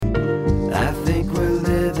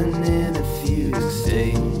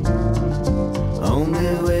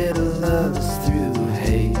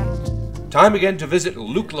Time again to visit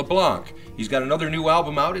Luke LeBlanc. He's got another new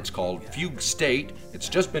album out. It's called Fugue State. It's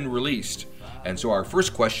just been released. And so our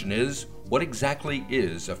first question is, what exactly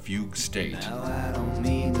is a fugue state? Now I don't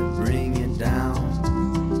mean to bring you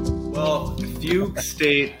down. Well, fugue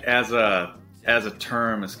state as a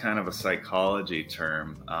term is kind of a psychology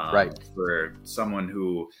term, right, for someone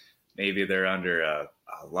who maybe they're under a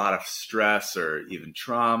lot of stress or even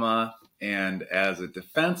trauma, and as a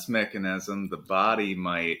defense mechanism, the body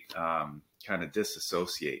might kind of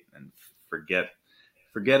disassociate and forget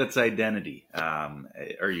its identity,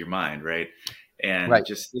 or your mind, right? And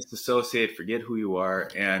just disassociate, forget who you are.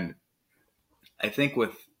 And I think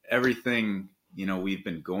with everything, we've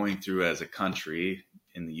been going through as a country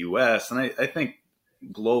in the U.S., and I think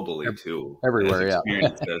globally too, everywhere,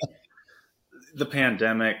 the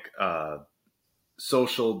pandemic,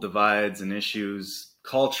 social divides and issues,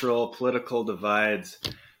 cultural, political divides.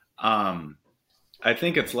 I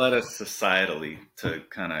think it's led us societally to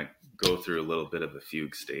kind of go through a little bit of a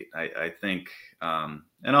fugue state. I think, and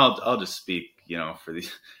I'll just speak,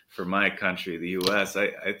 for my country, the U.S.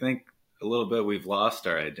 I think a little bit we've lost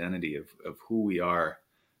our identity of who we are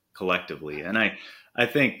collectively, and I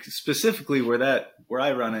think specifically where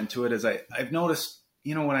I run into it is I've noticed,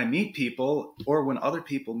 when I meet people or when other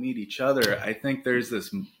people meet each other, I think there's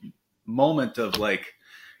this moment of like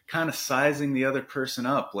kind of sizing the other person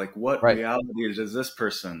up. Like, what reality does this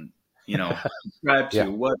person, subscribe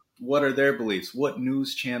to? What are their beliefs? What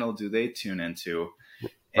news channel do they tune into?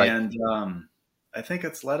 Right. And I think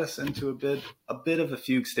it's led us into a bit of a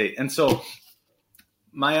fugue state. And so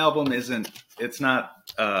my album it's not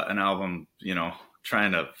an album,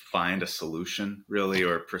 trying to find a solution really,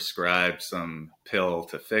 or prescribe some pill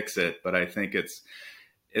to fix it. But I think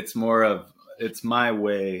it's my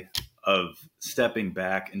way of stepping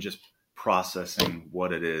back and just processing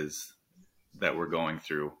what it is that we're going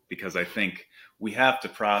through, because I think we have to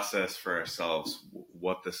process for ourselves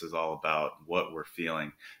what this is all about, what we're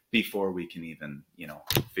feeling, before we can even,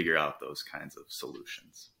 figure out those kinds of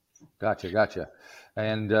solutions. Gotcha.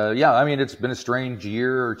 And it's been a strange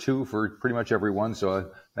year or two for pretty much everyone.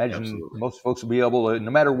 So I imagine most folks will be able to, no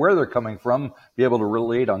matter where they're coming from, be able to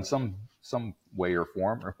relate on some way or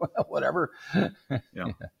form or whatever.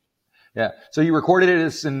 Yeah. So you recorded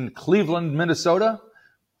it in Cleveland, Minnesota?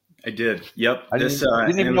 I did. Yep. I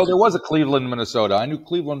didn't even know there was a Cleveland, Minnesota. I knew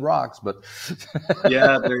Cleveland rocks, but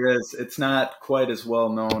yeah, there is. It's not quite as well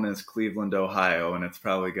known as Cleveland, Ohio, and it's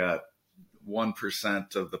probably got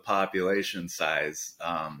 1% of the population size.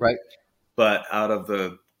 Right. But out of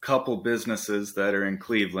the couple businesses that are in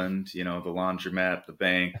Cleveland, the laundromat, the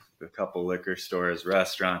bank, the couple liquor stores,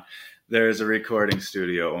 restaurant, there's a recording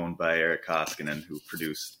studio owned by Eric Koskinen, who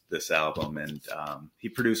produced this album, and he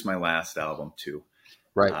produced my last album too.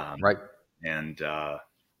 Right. And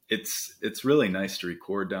it's really nice to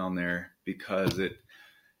record down there because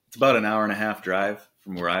it's about an hour and a half drive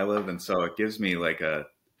from where I live, and so it gives me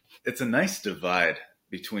it's a nice divide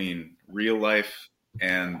between real life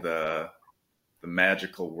and the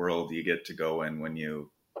magical world you get to go in when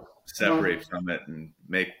you separate from it and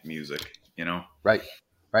make music. Right.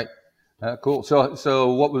 Cool.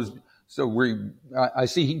 I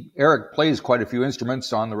see Eric plays quite a few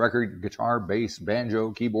instruments on the record: guitar, bass,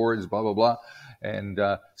 banjo, keyboards, blah blah blah. And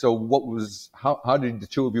so, how did the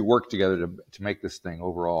two of you work together to make this thing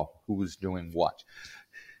overall? Who was doing what?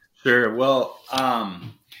 Sure. Well,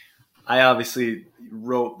 I obviously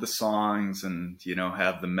wrote the songs and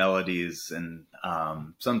have the melodies, and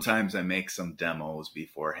sometimes I make some demos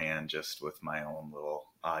beforehand just with my own little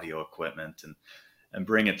audio equipment and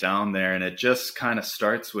bring it down there. And it just kind of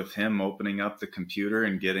starts with him opening up the computer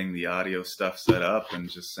and getting the audio stuff set up and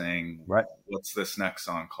just saying, what's this next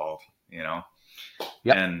song called,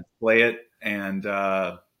 and play it and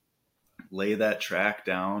lay that track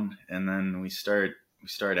down. And then we start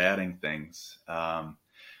adding things.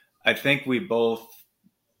 I think we both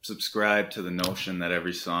subscribe to the notion that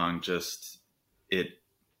every song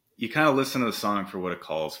you kind of listen to the song for what it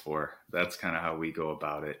calls for. That's kind of how we go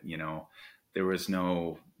about it. There was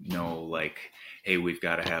no like, hey, we've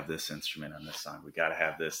got to have this instrument on this song. We got to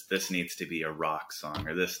have this needs to be a rock song,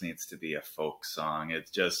 or this needs to be a folk song.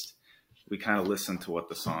 It's just, we kind of listen to what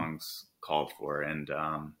the songs called for. And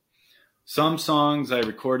some songs I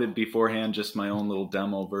recorded beforehand, just my own little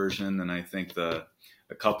demo version. And I think a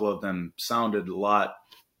couple of them sounded a lot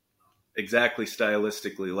exactly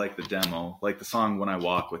stylistically like the demo, like the song When I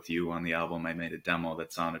Walk With You on the album. I made a demo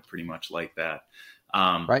that sounded pretty much like that.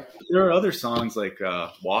 There are other songs like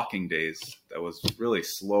Walking Days that was really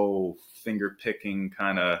slow, finger picking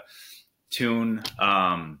kind of tune.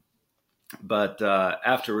 But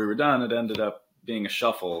after we were done, it ended up being a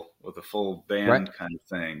shuffle with a full band kind of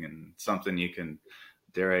thing, and something you can,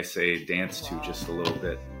 dare I say, dance to just a little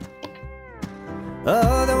bit.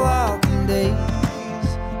 Other walking days,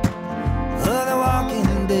 other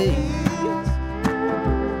walking days,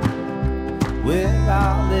 we're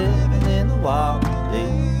all living in the walking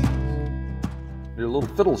days. There's a little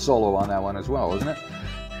fiddle solo on that one as well, isn't it?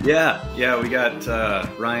 Yeah, we got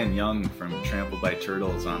Ryan Young from Trampled by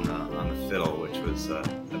Turtles on the fiddle, which was a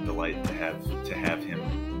delight to have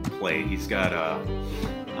him play. He's got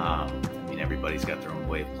everybody's got their own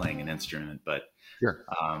way of playing an instrument, but sure.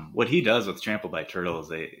 What he does with Trampled by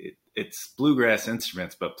Turtles, it's bluegrass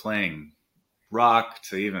instruments, but playing rock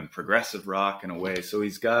to even progressive rock in a way. So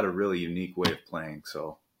he's got a really unique way of playing.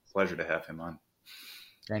 So pleasure to have him on.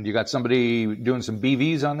 And you got somebody doing some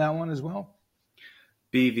BVs on that one as well?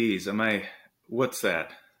 BVs, what's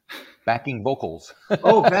that? Backing vocals.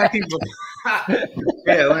 Oh, backing vocals.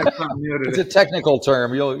 Yeah, learn something new today. It's a technical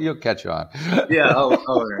term. You'll catch on. Yeah,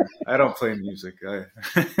 I don't play music.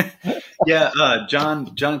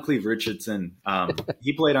 John Cleve Richardson.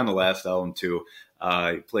 He played on the last album too.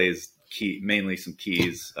 He plays mainly some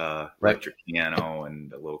keys, electric piano,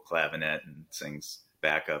 and a little clavinet, and sings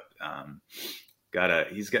backup.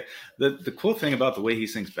 He's got the cool thing about the way he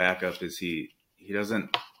sings backup is he doesn't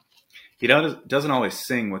always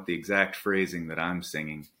sing with the exact phrasing that I'm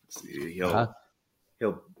singing.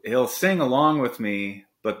 He'll sing along with me,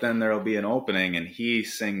 but then there'll be an opening, and he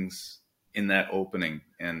sings in that opening,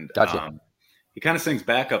 and gotcha. He kind of sings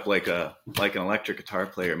backup like an electric guitar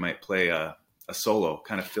player might play a solo,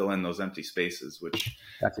 kind of fill in those empty spaces, which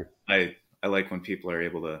gotcha. I like when people are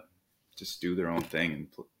able to just do their own thing and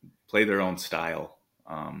play their own style.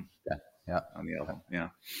 On the album, yeah.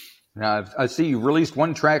 Now, I see you released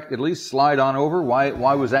one track, at least Slide On Over. Why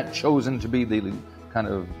was that chosen to be the kind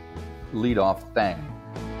of lead-off thing?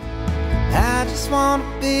 I just want to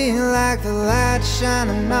be like the light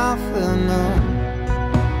shining off the moon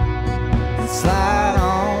and slide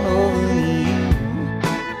on over you.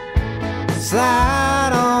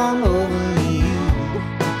 Slide on over you.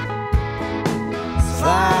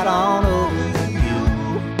 Slide on over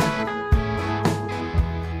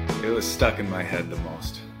you. It was stuck in my head the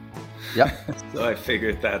most. Yep. So I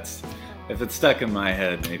figured if it's stuck in my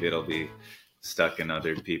head, maybe it'll be stuck in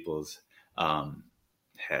other people's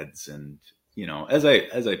heads. And as I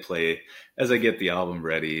get the album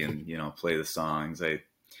ready and play the songs,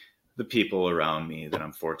 the people around me that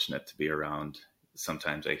I'm fortunate to be around,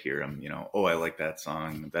 sometimes I hear them. Oh, I like that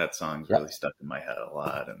song. That song's really stuck in my head a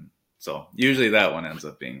lot, and so usually that one ends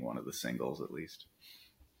up being one of the singles at least.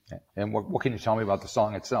 And what can you tell me about the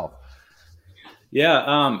song itself?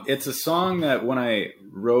 Yeah, it's a song that when I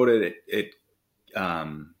wrote it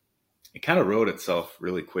kind of wrote itself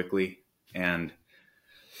really quickly. And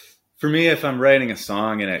for me, if I'm writing a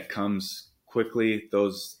song and it comes quickly,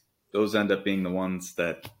 those end up being the ones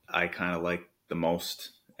that I kind of like the most.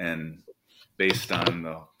 And based on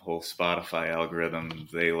the whole Spotify algorithm,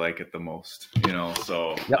 they like it the most,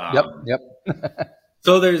 so. Yep.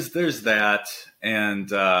 So there's that.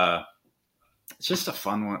 And, it's just a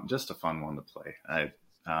fun one to play.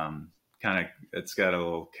 It's got a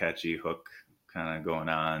little catchy hook kind of going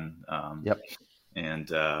on. And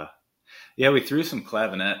we threw some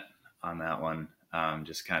clavinet on that one.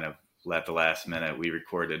 Just kind of at the last minute, we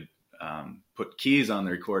recorded, put keys on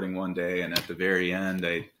the recording one day. And at the very end,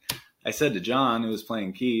 I said to John, who was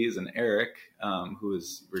playing keys, and Eric, who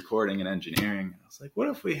was recording and engineering, I was like, what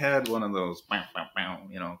if we had one of those,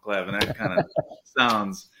 clavinet kind of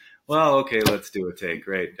sounds? Well, okay, let's do a take.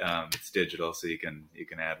 Great. It's digital, so you can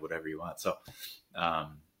add whatever you want. So that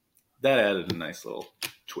added a nice little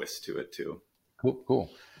twist to it too. Cool.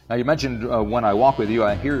 Now you mentioned When I Walk With You,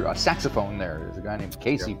 I hear a saxophone there. There's a guy named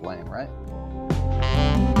Casey playing, right?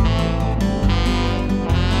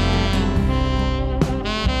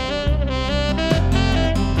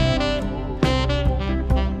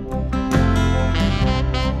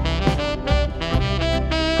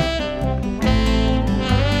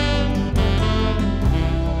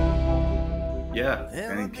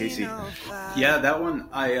 Casey. Yeah, that one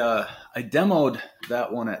I demoed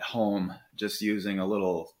that one at home just using a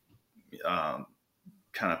little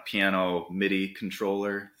kind of piano MIDI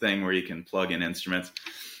controller thing where you can plug in instruments,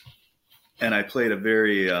 and I played a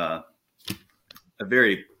very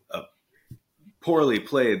poorly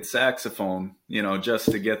played saxophone, just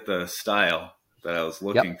to get the style that I was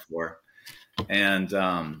looking for. And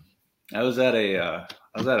I was at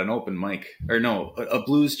an open mic, a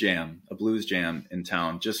blues jam in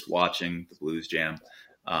town, just watching the blues jam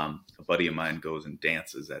a buddy of mine goes and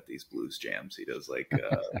dances at these blues jams. He does like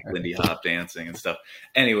Lindy Hop dancing and stuff.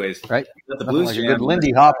 Anyways, right? The blues like jam, a good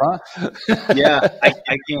Lindy Hop, huh? Yeah, I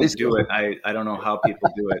can't do it. I don't know how people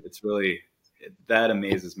do it. It's really, that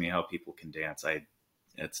amazes me how people can dance.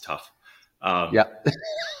 It's tough. Yeah,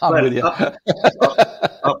 I'm with you.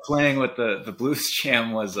 up playing with the blues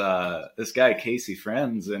jam was this guy Casey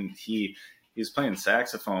Friends, and he was playing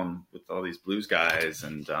saxophone with all these blues guys,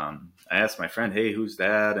 and I asked my friend, "Hey, who's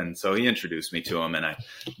that?" And so he introduced me to him, and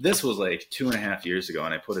this was like 2.5 years ago,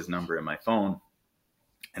 and I put his number in my phone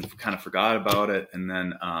and kind of forgot about it, and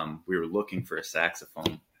then we were looking for a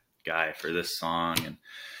saxophone guy for this song, and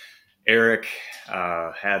Eric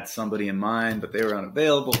had somebody in mind, but they were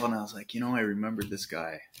unavailable, and I was like, I remembered this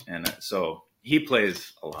guy, and so he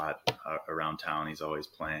plays a lot around town. He's always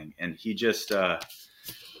playing, and he just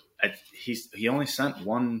he only sent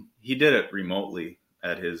one. He did it remotely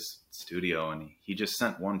at his studio, and he just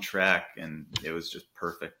sent one track, and it was just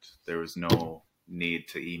perfect. There was no need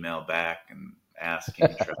to email back and ask him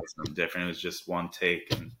to try something different. It was just one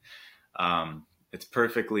take, and it's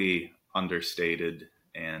perfectly understated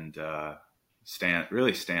and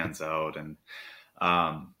really stands out. And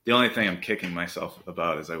the only thing I'm kicking myself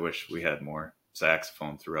about is I wish we had more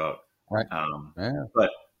saxophone throughout. Right.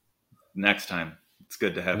 But next time, it's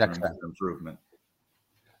good to have room for improvement.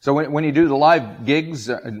 So when you do the live gigs,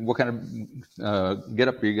 what kind of get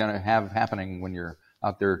up are you going to have happening when you're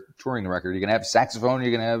out there touring the record? Are you going to have saxophone? Are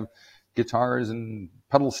you going to have guitars and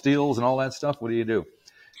pedal steels and all that stuff? What do you do?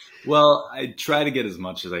 Well, I try to get as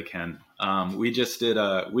much as I can. We just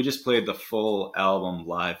played the full album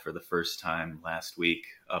live for the first time last week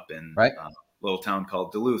up in a little town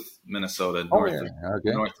called Duluth, Minnesota, north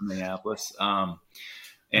of Minneapolis.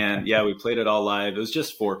 And yeah, we played it all live. It was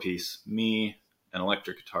just 4-piece, me, an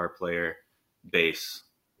electric guitar player, bass,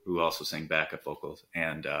 who also sang backup vocals,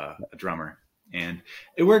 and a drummer. And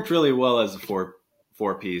it worked really well as a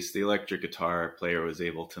four-piece. The electric guitar player was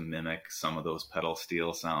able to mimic some of those pedal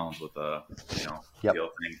steel sounds with a steel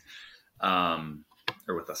thing,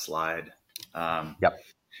 or with a slide.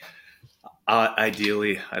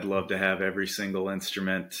 Ideally, I'd love to have every single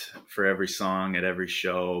instrument for every song at every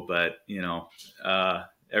show, but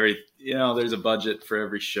there's a budget for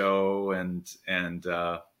every show, and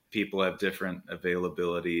people have different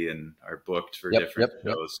availability and are booked for different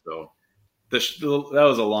shows. So that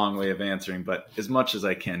was a long way of answering, but as much as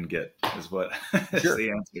I can get is what is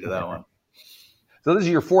the answer to that one. So this is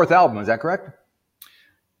your 4th album, is that correct?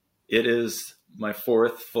 It is my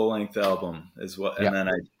 4th full-length album, and then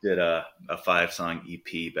I did a 5-song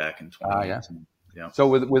EP back in 2018. So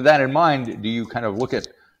with that in mind, do you kind of look at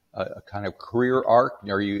a kind of career arc?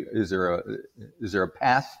 Is there a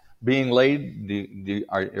path being laid?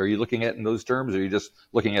 Are you looking at it in those terms, or are you just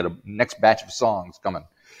looking at a next batch of songs coming?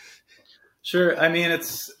 Sure. I mean,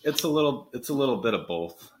 it's a little bit of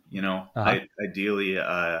both. Ideally,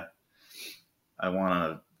 I want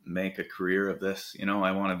to make a career of this.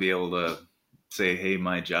 I want to be able to say, hey,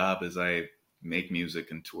 my job is I make music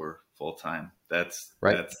and tour full time. That's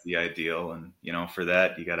the ideal. And, for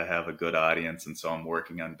that, you got to have a good audience. And so I'm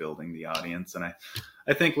working on building the audience. And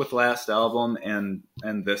I think with last album and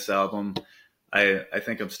this album, I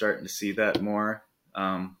think I'm starting to see that more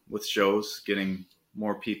with shows, getting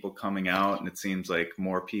more people coming out. And it seems like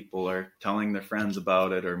more people are telling their friends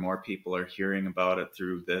about it, or more people are hearing about it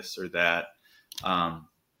through this or that.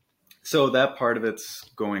 So that part of it's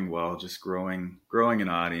going well, just growing an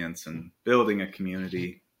audience and building a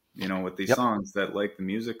community, with these songs that like the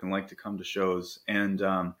music and like to come to shows. And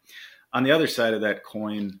on the other side of that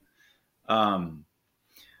coin, I'm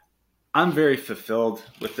very fulfilled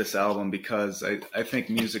with this album because I think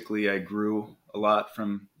musically I grew a lot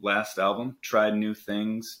from last album, tried new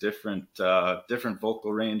things, different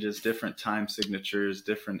vocal ranges, different time signatures,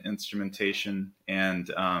 different instrumentation. And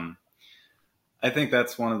I think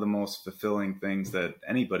that's one of the most fulfilling things that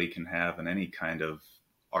anybody can have in any kind of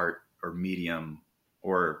art or medium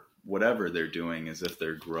or whatever they're doing, is if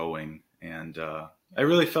they're growing. And I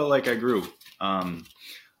really felt like I grew.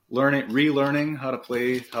 Relearning how to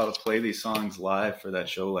play these songs live for that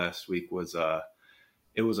show last week was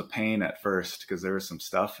it was a pain at first because there was some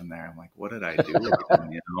stuff in there. I'm like, what did I do?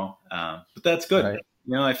 But that's good. Right.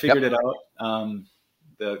 I figured it out.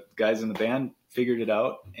 The guys in the band figured it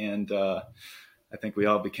out, and I think we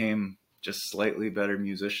all became just slightly better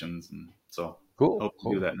musicians. And so hope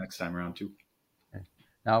to do that next time around too. Okay.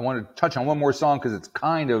 Now I want to touch on one more song because it's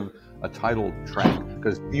kind of a title track,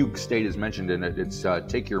 because Fugue State is mentioned in it. It's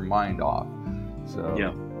Take Your Mind Off. So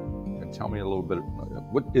tell me a little bit.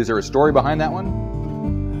 Is there a story behind that one?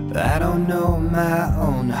 I don't know my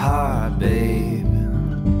own heart, babe.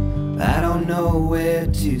 don't know where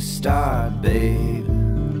to start, babe.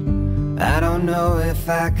 I don't know if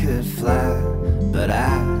I could fly, but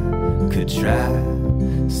I could try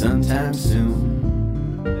sometime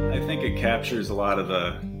soon. I think it captures a lot of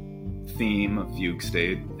the theme of Fugue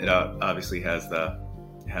State. It obviously has the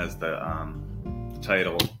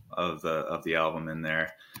title of the album in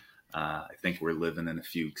there. I think we're living in a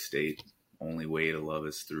fugue state. Only way to love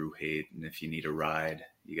is through hate, and if you need a ride,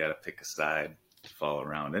 you got to pick a side to follow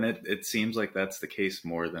around. And it seems like that's the case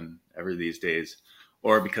more than ever these days,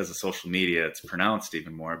 or because of social media, it's pronounced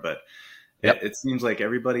even more. But it seems like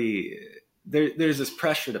everybody there's this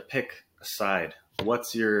pressure to pick a side.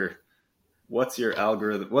 What's your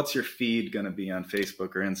algorithm? What's your feed going to be on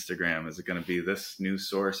Facebook or Instagram? Is it going to be this news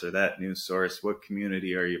source or that news source? What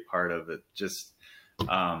community are you part of? It just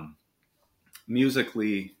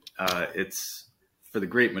musically, it's for the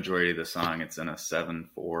great majority of the song, it's in a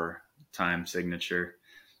 7/4 time signature.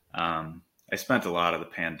 I spent a lot of the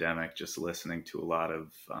pandemic just listening to a lot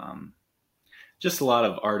of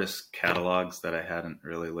artist catalogs that I hadn't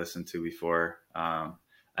really listened to before. I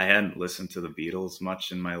hadn't listened to the Beatles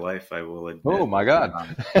much in my life, I will admit. Oh my God.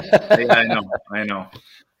 Yeah, I know.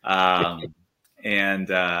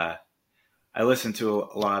 And I listened to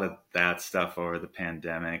a lot of that stuff over the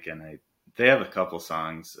pandemic, and they have a couple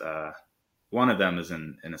songs. One of them is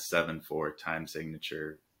in a 7/4 time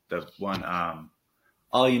signature. The one,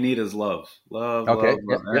 All You Need Is Love. Love, okay.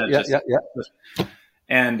 Love. Yeah.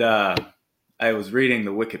 And I was reading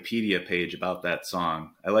the Wikipedia page about that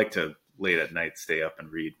song. I like to late at night stay up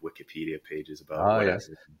and read Wikipedia pages about it.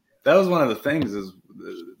 That was one of the things, is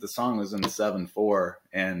the song was in 7/4,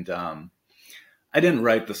 and I didn't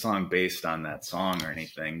write the song based on that song or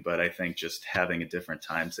anything, but I think just having a different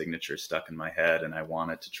time signature stuck in my head, and I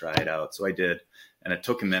wanted to try it out, so I did. And it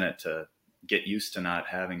took a minute to get used to not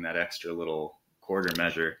having that extra little quarter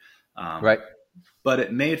measure, Right. but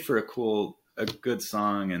it made for a good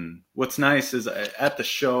song. And what's nice is at the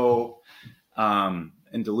show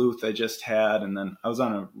in Duluth I just had, and then I was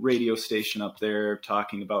on a radio station up there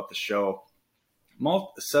talking about the show.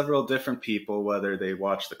 Several different people, whether they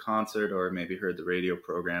watched the concert or maybe heard the radio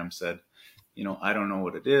program, said, I don't know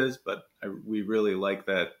what it is, but we really like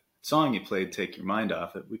that song you played, Take Your Mind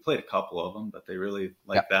Off It. We played a couple of them, but they really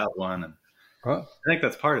like that one. And I think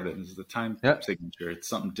that's part of it, is the time signature. It's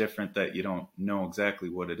something different that you don't know exactly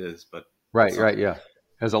what it is, but right. Yeah.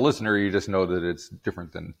 As a listener, you just know that it's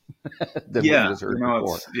different than what you just heard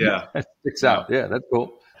before. It sticks out. Yeah, that's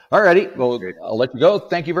cool. All righty. Well, I'll let you go.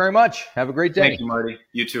 Thank you very much. Have a great day. Thank you, Marty.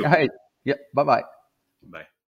 You too. All right. Yep. Bye-bye. Bye.